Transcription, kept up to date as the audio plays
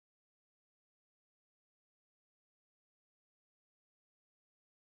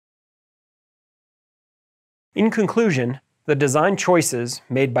In conclusion, the design choices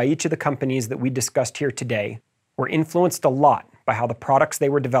made by each of the companies that we discussed here today were influenced a lot by how the products they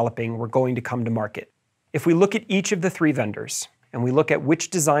were developing were going to come to market. If we look at each of the three vendors, and we look at which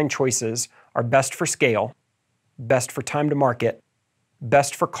design choices are best for scale, best for time to market,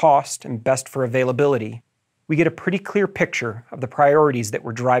 best for cost, and best for availability, we get a pretty clear picture of the priorities that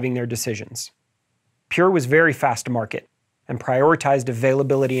were driving their decisions. Pure was very fast to market and prioritized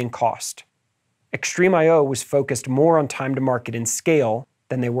availability and cost. Extreme.io was focused more on time to market and scale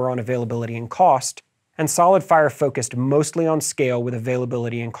than they were on availability and cost, and SolidFire focused mostly on scale with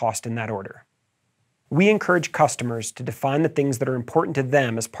availability and cost in that order. We encourage customers to define the things that are important to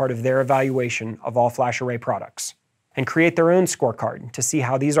them as part of their evaluation of all-flash array products, and create their own scorecard to see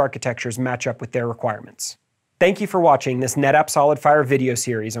how these architectures match up with their requirements. Thank you for watching this NetApp SolidFire video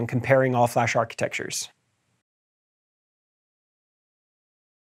series on comparing all-flash architectures.